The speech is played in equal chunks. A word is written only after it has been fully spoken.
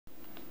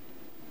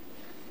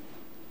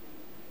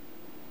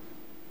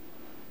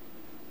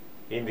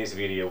In this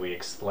video we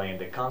explain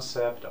the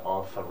concept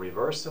of a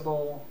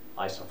reversible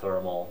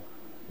isothermal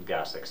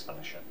gas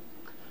expansion.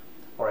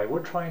 Alright,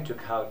 we're trying to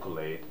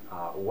calculate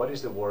what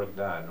is the work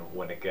done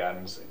when a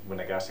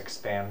gas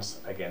expands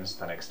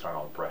against an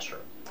external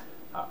pressure.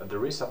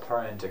 There is a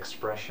apparent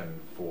expression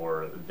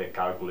for the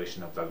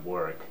calculation of that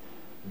work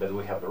that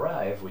we have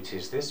derived, which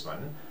is this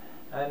one,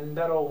 and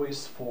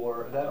this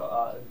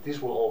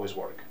will always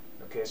work.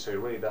 Okay, so it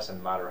really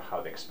doesn't matter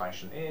how the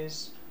expansion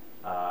is.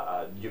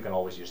 You can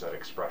always use that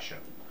expression.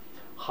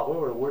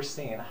 However, we're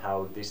seeing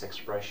how this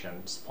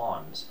expression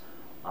spawns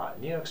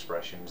new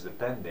expressions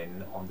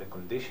depending on the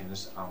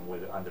conditions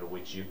under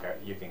which you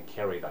can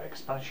carry that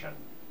expansion.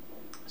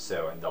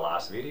 So in the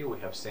last video we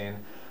have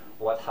seen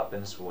what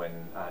happens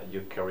when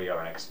you carry out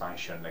an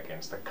expansion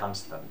against a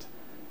constant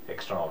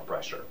external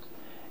pressure.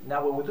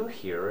 Now what we do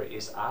here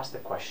is ask the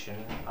question,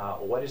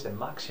 what is the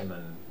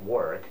maximum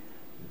work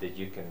that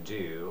you can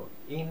do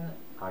in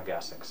a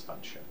gas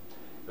expansion?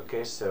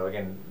 Okay, so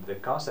again, the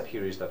concept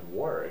here is that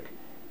work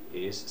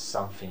is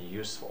something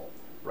useful,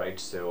 right?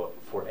 So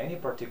for any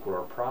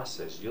particular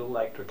process, you'd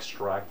like to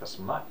extract as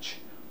much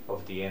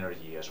of the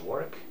energy as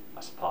work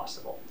as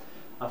possible.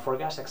 And for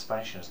gas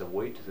expansions, the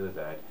way to do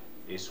that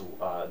is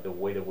the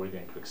way that we're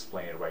going to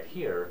explain it right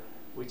here,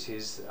 which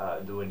is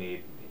doing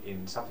it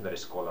in something that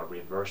is called a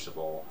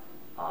reversible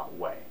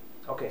way.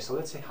 Okay, so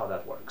let's see how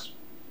that works.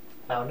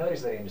 Now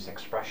notice that in this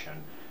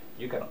expression,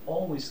 you can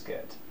always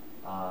get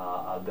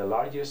the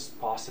largest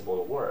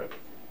possible work,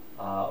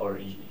 or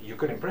you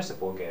could in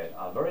principle get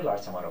a very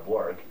large amount of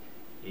work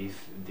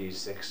if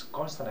this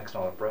constant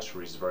external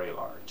pressure is very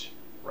large,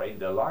 right?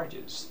 The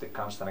largest the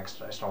constant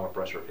external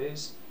pressure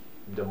is,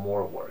 the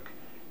more work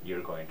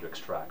you're going to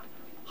extract.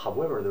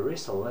 However, there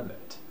is a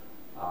limit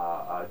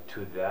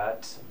to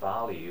that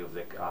value of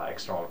the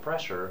external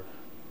pressure,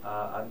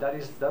 and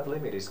that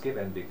limit is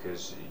given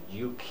because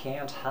you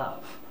can't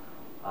have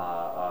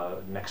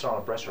an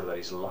external pressure that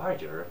is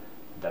larger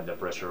than the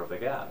pressure of the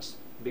gas.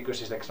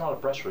 Because if the external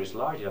pressure is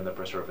larger than the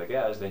pressure of the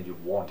gas, then you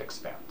won't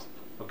expand.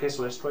 Okay,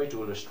 so let's try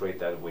to illustrate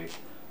that with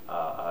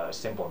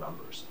simple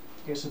numbers.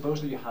 Okay,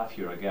 suppose that you have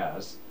here a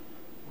gas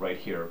right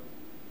here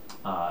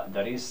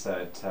that is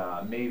at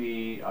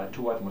maybe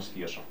 2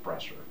 atmospheres of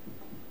pressure,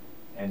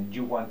 and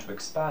you want to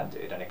expand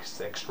it and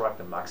extract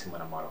the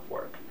maximum amount of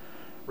work.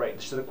 Right,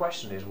 so the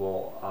question is,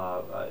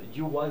 well,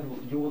 you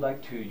would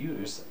like to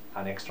use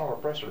an external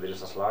pressure that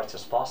is as large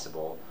as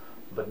possible,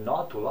 but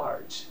not too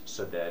large,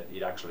 so that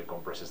it actually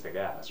compresses the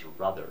gas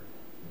rather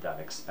than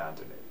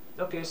expanding it.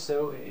 Okay,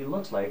 so it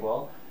looks like,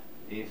 well,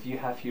 if you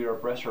have here a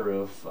pressure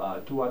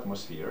of 2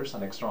 atmospheres,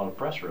 an external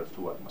pressure of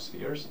 2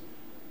 atmospheres,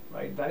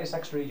 right, that is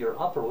actually your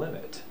upper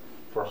limit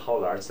for how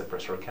large the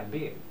pressure can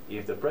be.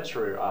 If the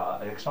pressure,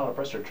 external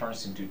pressure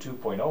turns into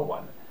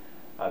 2.01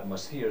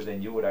 atmospheres,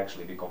 then you would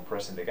actually be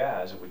compressing the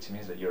gas, which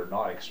means that you're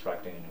not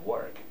extracting any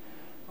work.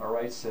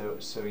 Alright, so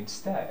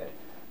instead,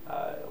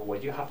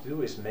 what you have to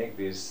do is make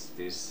this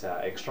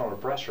external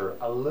pressure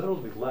a little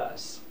bit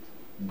less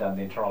than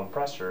the internal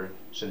pressure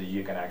so that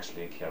you can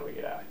actually carry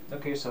it out.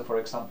 Okay, so for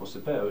example,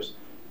 suppose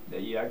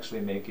that you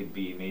actually make it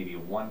be maybe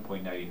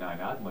 1.99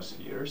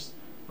 atmospheres,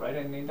 right?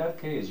 And in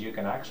that case, you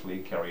can actually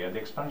carry out the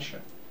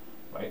expansion,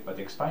 right? But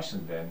the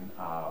expansion then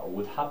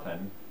would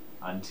happen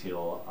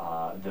until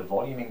the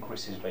volume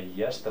increases by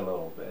just a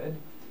little bit,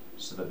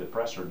 so that the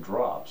pressure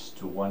drops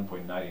to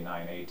 1.99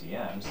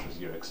 atms as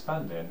you're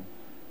expanding,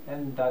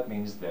 and that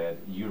means that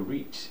you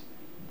reach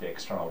the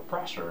external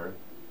pressure,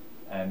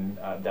 and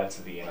that's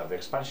the end of the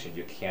expansion.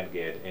 You can't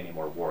get any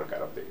more work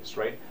out of this,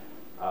 right?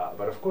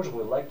 But of course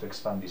we'd like to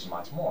expand this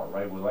much more,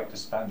 right? We'd like to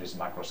expand this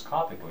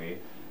macroscopically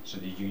so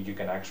that you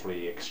can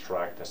actually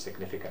extract a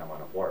significant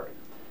amount of work.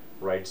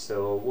 Right,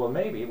 so, well,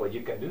 maybe what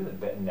you can do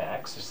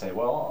next is say,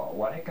 well,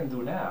 what I can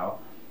do now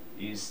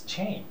is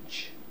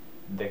change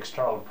the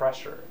external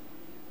pressure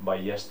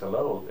by just a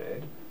little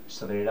bit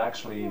so that it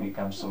actually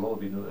becomes a little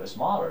bit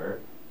smaller,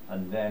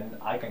 and then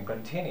I can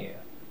continue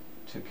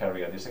to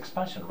carry out this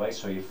expansion, right?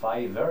 So if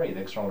I vary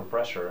the external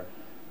pressure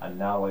and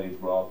now let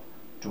it drop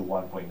to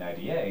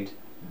 1.98,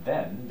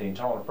 then the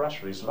internal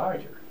pressure is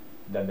larger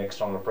than the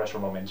external pressure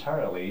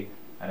momentarily,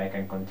 and I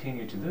can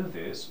continue to do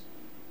this.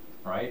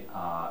 Right,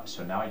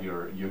 so now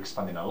you're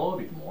expanding a little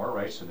bit more,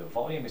 right? So the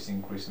volume is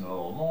increasing a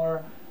little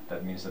more.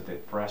 That means that the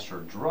pressure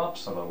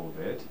drops a little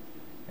bit,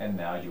 and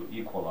now you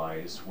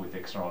equalize with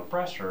external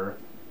pressure,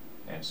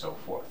 and so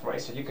forth, right?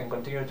 So you can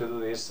continue to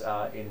do this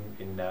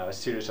in a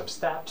series of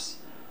steps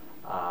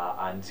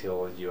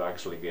until you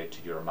actually get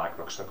to your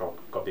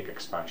macroscopic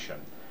expansion.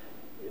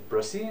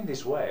 Proceeding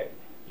this way,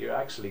 you're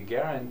actually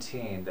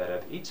guaranteeing that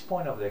at each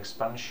point of the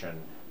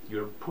expansion,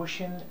 you're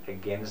pushing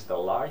against the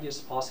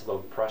largest possible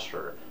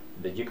pressure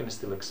that you can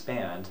still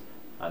expand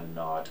and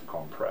not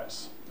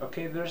compress.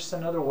 Okay, there's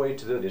another way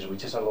to do this,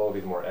 which is a little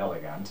bit more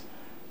elegant,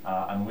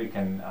 and we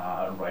can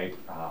write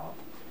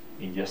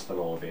in just a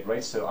little bit,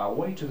 right? So a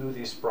way to do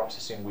this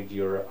processing with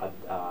your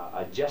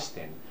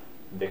adjusting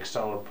the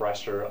external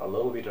pressure a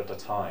little bit at a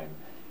time,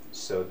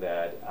 so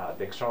that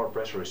the external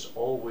pressure is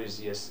always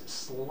just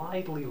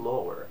slightly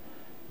lower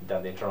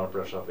than the internal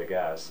pressure of the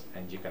gas,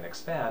 and you can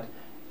expand,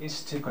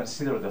 is to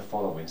consider the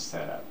following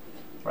setup,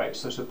 right?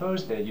 So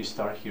suppose that you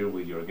start here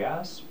with your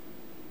gas.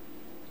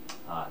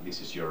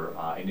 This is your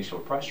initial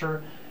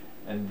pressure,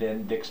 and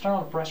then the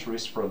external pressure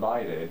is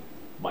provided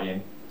by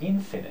an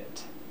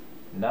infinite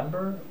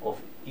number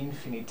of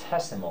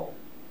infinitesimal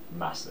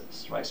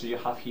masses, right? So you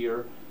have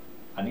here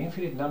an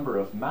infinite number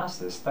of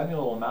masses, tiny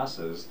little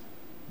masses,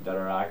 that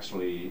are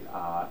actually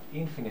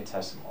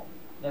infinitesimal.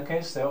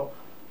 Okay, so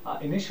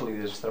initially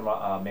there's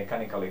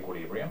mechanical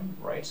equilibrium,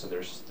 right? So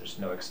there's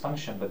no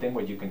expansion, but then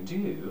what you can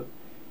do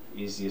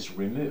is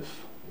remove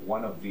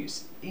one of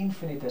these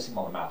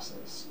infinitesimal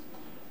masses,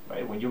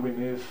 right? When you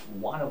remove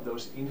one of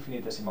those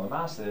infinitesimal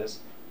masses,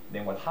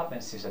 then what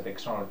happens is that the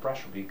external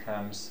pressure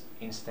becomes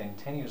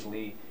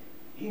instantaneously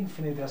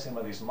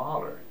infinitesimally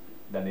smaller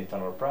than the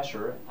internal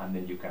pressure, and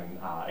then you can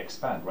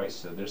expand, right?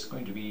 So there's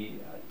going to be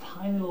a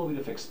tiny little bit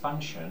of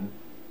expansion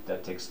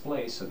that takes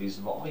place, so this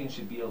volume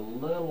should be a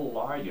little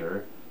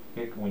larger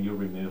when you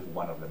remove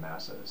one of the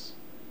masses.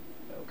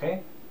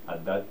 Okay?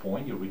 At that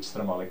point you reach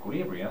thermal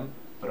equilibrium,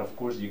 but of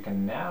course you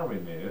can now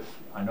remove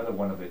another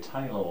one of the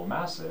tiny little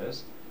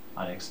masses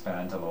and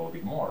expand a little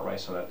bit more, right?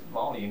 So that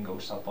volume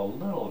goes up a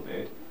little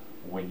bit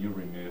when you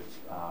remove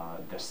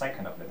the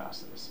second of the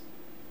masses.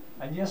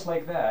 And just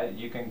like that,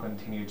 you can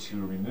continue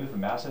to remove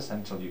masses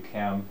until you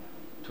come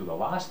to the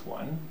last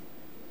one.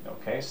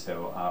 Okay,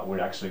 so we're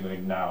actually going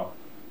to now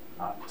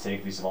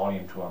take this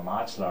volume to a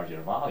much larger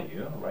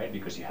value, right?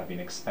 Because you have been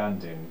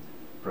expanding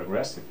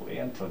progressively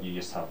until you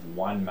just have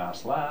one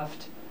mass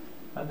left.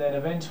 And then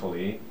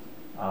eventually,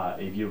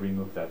 if you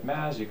remove that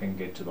mass, you can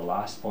get to the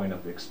last point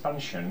of the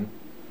expansion,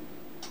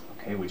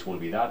 okay, which will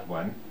be that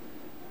one.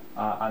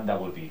 And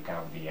that will be kind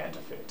of the end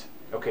of it.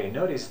 Okay,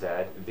 notice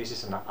that this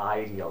is an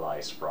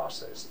idealized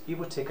process. It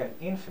would take an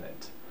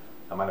infinite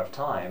amount of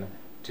time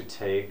to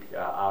take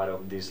out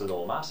of these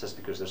little masses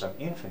because there's an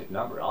infinite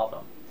number of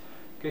them.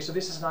 Okay, so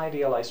this is an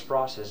idealized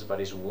process,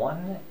 but it's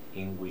one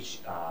in which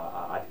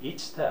at each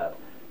step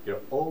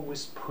you're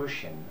always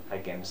pushing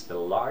against the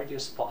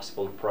largest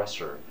possible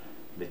pressure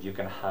that you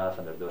can have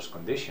under those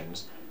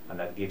conditions, and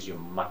that gives you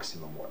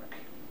maximum work.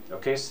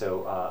 Okay,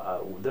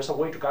 so there's a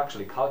way to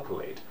actually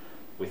calculate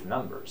with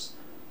numbers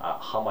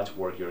how much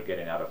work you're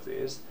getting out of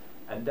this,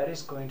 and that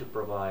is going to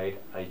provide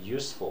a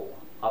useful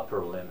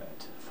upper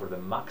limit for the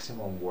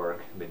maximum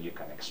work that you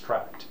can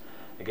extract.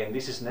 Again,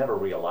 this is never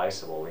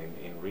realizable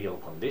in real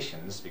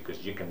conditions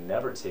because you can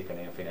never take an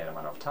infinite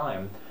amount of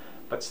time,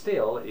 but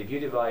still, if you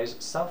devise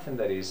something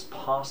that is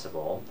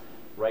possible,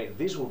 right,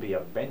 this will be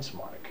a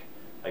benchmark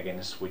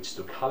against which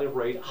to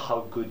calibrate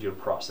how good your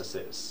process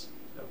is,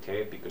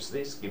 okay, because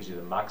this gives you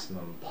the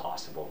maximum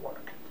possible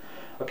work.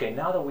 Okay,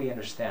 now that we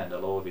understand a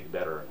little bit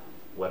better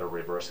what a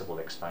reversible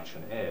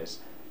expansion is,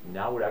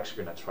 now we're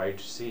actually going to try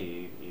to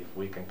see if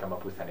we can come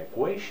up with an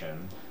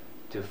equation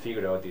to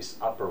figure out this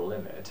upper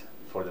limit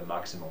for the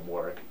maximum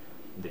work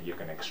that you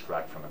can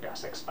extract from a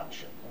gas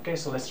expansion. Okay,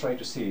 so let's try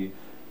to see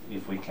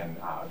if we can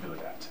do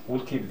that.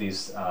 We'll keep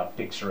this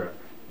picture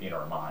in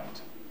our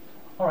mind.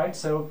 All right,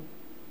 so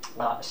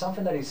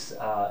something that is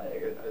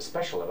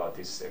special about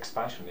this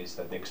expansion is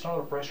that the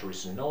external pressure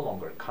is no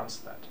longer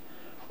constant,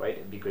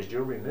 right? Because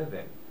you're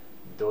removing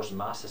those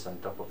masses on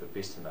top of the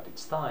piston at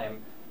its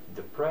time,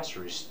 the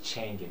pressure is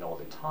changing all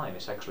the time.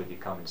 It's actually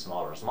becoming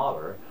smaller and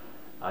smaller,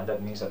 and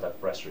that means that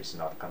that pressure is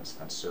not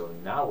constant. So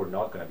now we're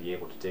not going to be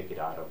able to take it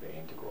out of the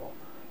integral.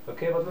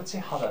 Okay, but let's see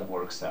how that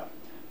works out.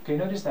 Okay,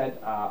 notice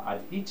that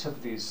at each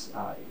of these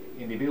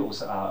individual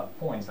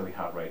points that we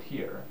have right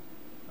here,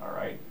 all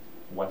right,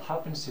 what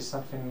happens is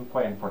something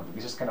quite important.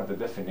 This is kind of the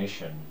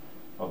definition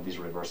of this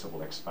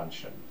reversible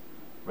expansion,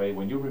 right?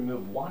 When you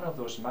remove one of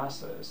those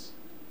masses,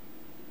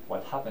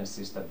 what happens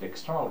is that the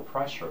external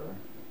pressure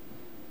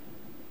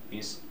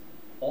is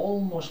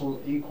almost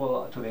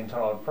equal to the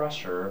internal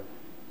pressure,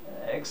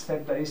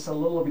 except that it's a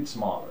little bit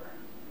smaller,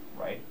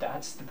 right?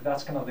 That's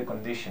kind of the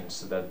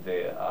conditions that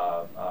the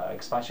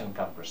expansion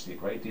can proceed,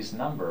 right? This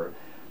number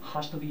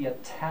has to be a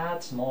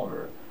tad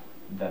smaller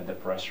than the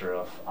pressure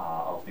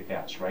of the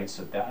gas, right?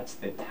 So that's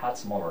the tad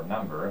smaller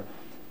number,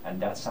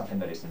 and that's something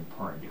that is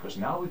important, because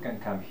now we can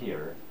come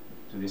here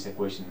to this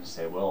equation and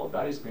say, well,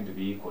 that is going to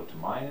be equal to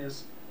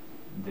minus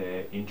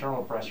the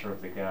internal pressure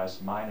of the gas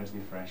minus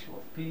differential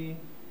of P,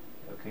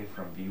 okay,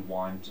 from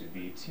V1 to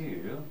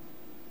V2,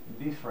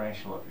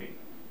 differential of V.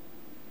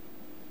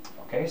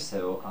 Okay,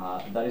 so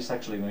that is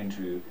actually going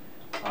to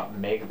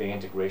make the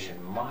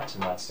integration much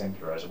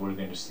simpler, as we're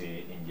going to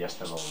see in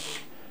just a little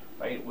bit.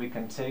 Right? We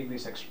can take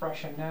this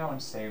expression now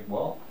and say,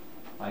 well,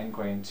 I'm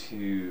going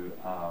to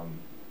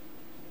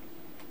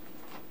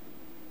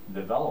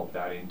develop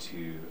that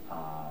into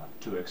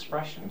two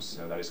expressions.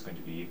 So that is going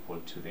to be equal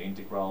to the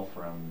integral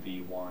from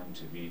V1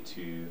 to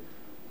V2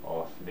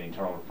 of the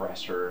internal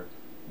pressure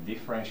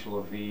differential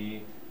of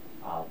V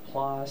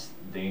plus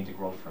the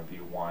integral from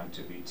V1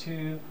 to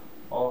V2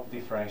 of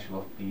differential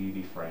of P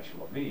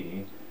differential of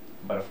V.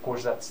 But of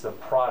course that's the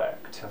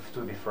product of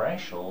two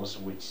differentials,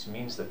 which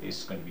means that this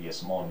is going to be a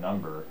small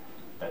number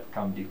that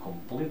can be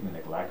completely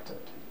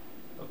neglected.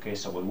 Okay,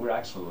 so what we're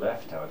actually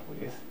left out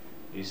with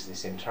is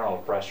this internal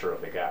pressure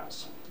of the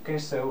gas. Okay,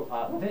 so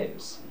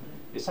this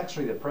is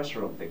actually the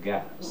pressure of the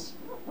gas.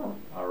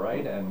 All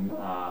right, and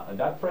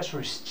that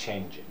pressure is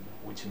changing,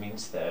 which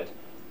means that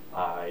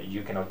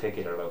you cannot take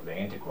it out of the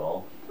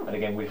integral. And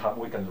again, we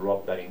can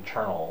drop that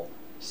internal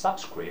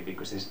subscript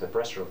because it's the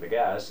pressure of the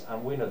gas,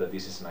 and we know that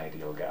this is an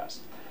ideal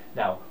gas.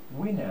 Now,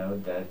 we know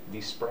that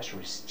this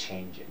pressure is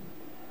changing,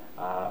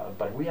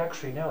 but we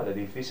actually know that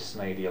if this is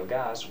an ideal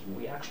gas,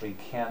 we actually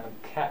can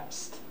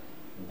cast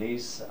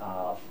this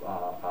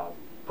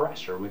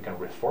pressure, we can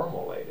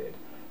reformulate it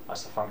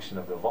as a function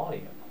of the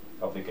volume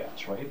of the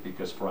gas, right?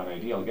 Because for an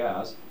ideal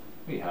gas,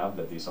 we have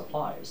that this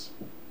applies.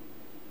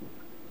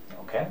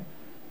 Okay?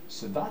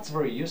 So that's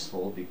very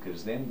useful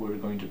because then we're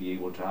going to be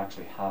able to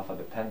actually have a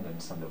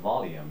dependence on the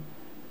volume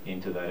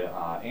into the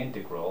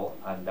integral,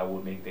 and that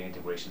will make the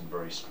integration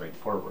very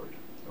straightforward.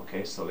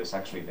 Okay, so let's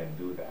actually then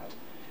do that.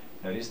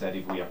 Notice that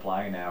if we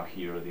apply now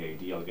here the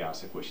ideal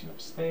gas equation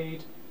of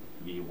state,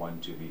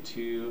 V1 to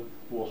V2,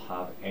 we'll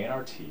have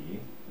nRT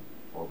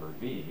over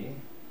V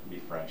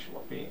differential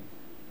of V.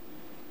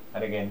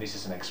 And again, this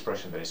is an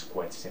expression that is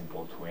quite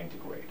simple to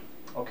integrate.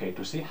 Okay,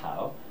 to see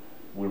how,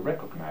 we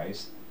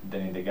recognize that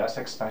in the gas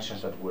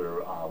expansions that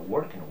we're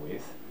working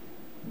with,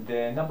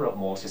 the number of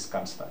moles is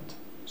constant.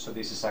 So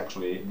this is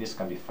actually, this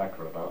can be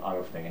factored out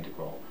of the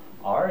integral.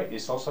 R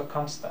is also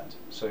constant,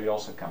 so it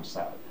also comes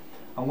out.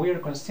 And we are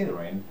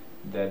considering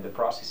that the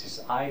process is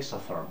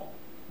isothermal,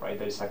 right?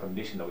 That is a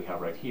condition that we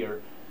have right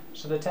here.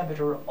 So the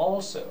temperature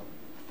also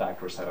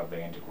factors out of the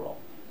integral,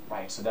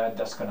 right? So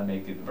that's going to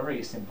make it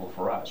very simple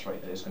for us, right?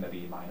 That is going to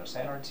be minus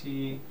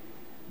nRT,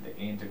 the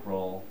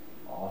integral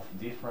of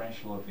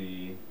differential of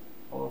V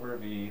over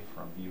V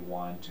from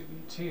V1 to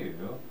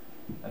V2,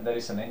 and that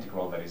is an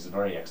integral that is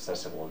very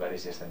accessible. That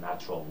is just a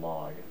natural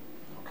log.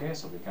 Okay,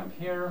 so we come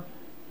here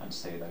and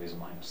say that is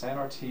minus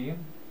nRT,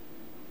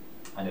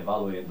 and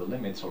evaluate the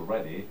limits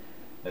already.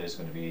 That is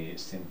going to be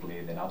simply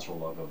the natural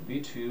log of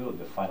V2,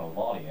 the final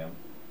volume,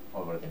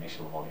 over the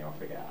initial volume of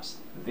the gas.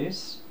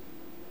 This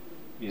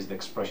is the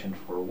expression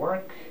for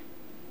work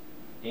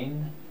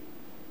in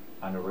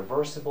an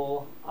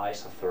irreversible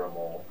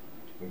isothermal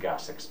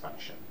gas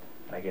expansion.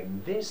 And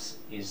again, this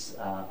is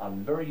a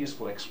very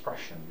useful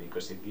expression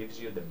because it gives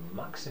you the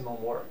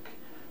maximum work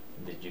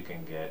that you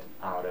can get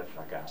out of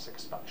a gas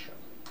expansion.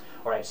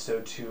 All right,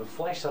 so to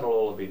flesh out a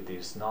little bit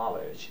this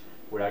knowledge,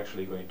 we're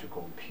actually going to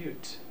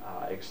compute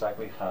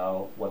exactly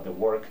what the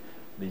work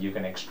that you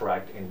can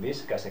extract in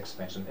this gas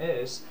expansion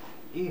is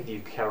if you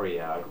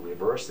carry out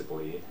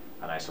reversibly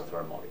an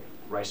isothermally.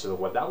 Right, so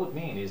what that would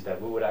mean is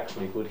that we would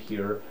actually put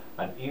here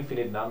an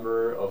infinite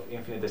number of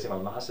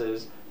infinitesimal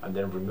masses and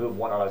then remove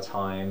one at a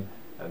time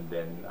and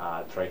then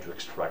try to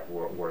extract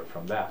work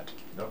from that.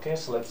 Okay,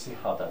 so let's see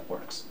how that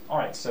works. All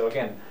right, so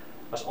again,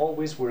 as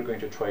always, we're going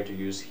to try to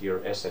use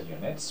here SI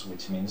units,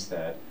 which means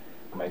that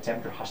my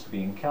temperature has to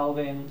be in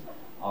Kelvin,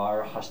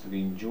 R has to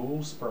be in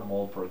joules per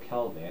mole per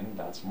Kelvin,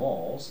 that's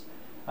moles.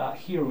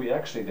 Here we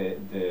actually,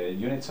 the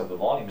units of the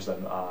volumes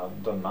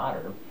don't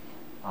matter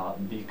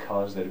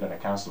because they're going to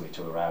cancel each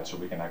other out, so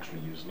we can actually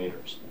use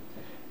liters.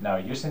 Now,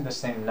 using the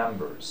same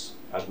numbers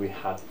as we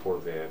had for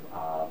the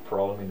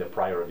problem in the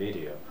prior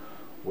video,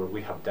 where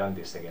we have done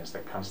this against a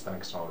constant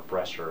external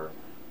pressure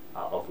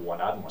of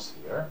 1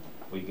 atmosphere,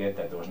 we get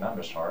that those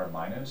numbers are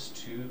minus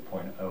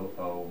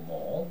 2.00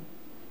 mole.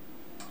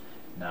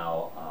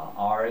 Now,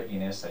 R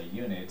in SI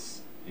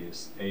units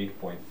is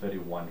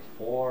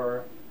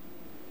 8.314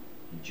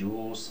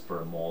 joules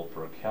per mole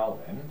per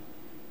Kelvin.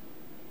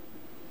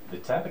 The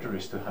temperature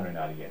is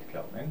 298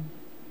 Kelvin.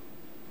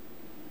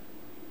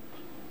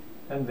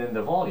 And then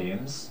the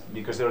volumes,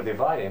 because they're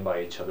divided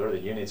by each other, the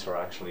units are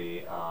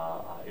actually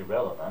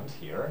irrelevant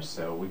here,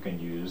 so we can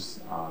use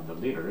the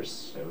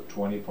liters. So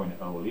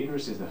 20.0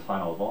 liters is the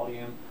final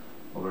volume,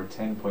 over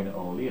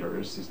 10.0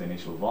 liters is the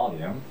initial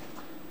volume,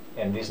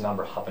 and this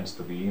number happens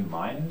to be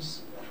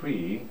minus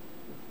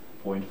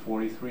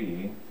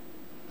 3.43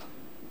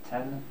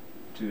 10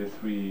 to the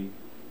 3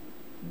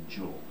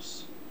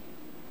 joules.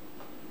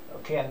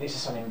 Okay, and this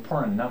is an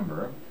important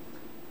number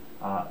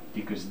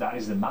because that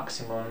is the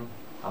maximum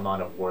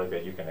amount of work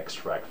that you can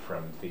extract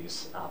from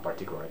this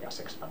particular gas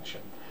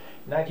expansion.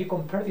 Now, if you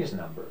compare this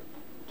number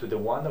to the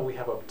one that we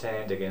have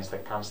obtained against a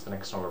constant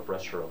external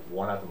pressure of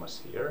 1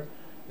 atmosphere,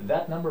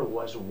 that number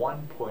was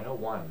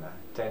 1.01,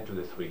 10 to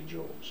the 3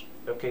 joules.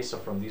 Okay, so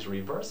from this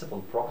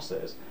reversible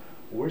process,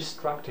 we're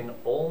extracting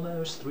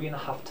almost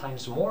 3.5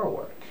 times more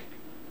work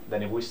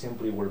than if we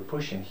simply were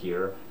pushing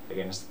here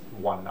against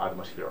 1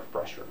 atmosphere of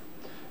pressure.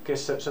 Okay,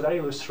 so that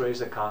illustrates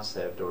the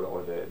concept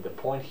or the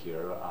point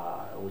here,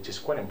 which is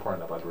quite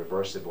important about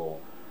reversible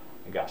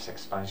gas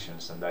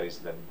expansions, and that is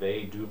that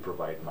they do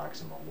provide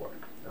maximum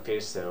work. Okay,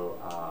 so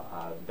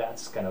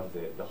that's kind of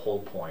the whole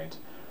point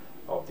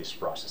of these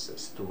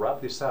processes. To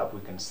wrap this up, we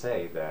can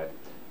say that,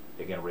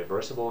 again,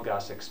 reversible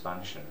gas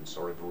expansions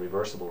or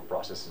reversible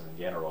processes in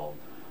general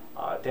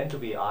tend to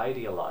be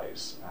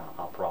idealized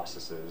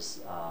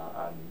processes,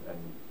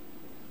 and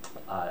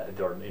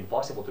they're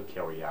impossible to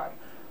carry out.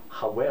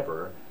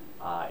 However,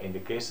 In the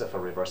case of a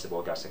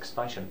reversible gas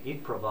expansion,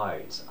 it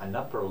provides an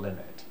upper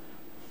limit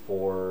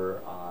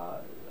for,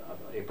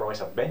 it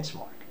provides a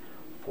benchmark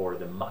for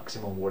the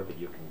maximum work that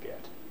you can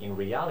get. In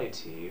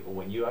reality,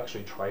 when you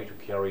actually try to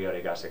carry out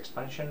a gas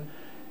expansion,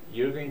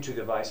 you're going to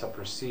devise a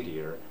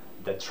procedure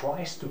that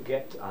tries to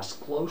get as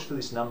close to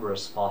this number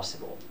as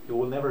possible. You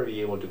will never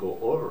be able to go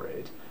over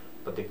it,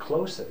 but the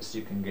closest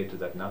you can get to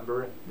that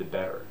number, the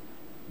better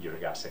your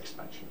gas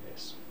expansion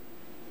is.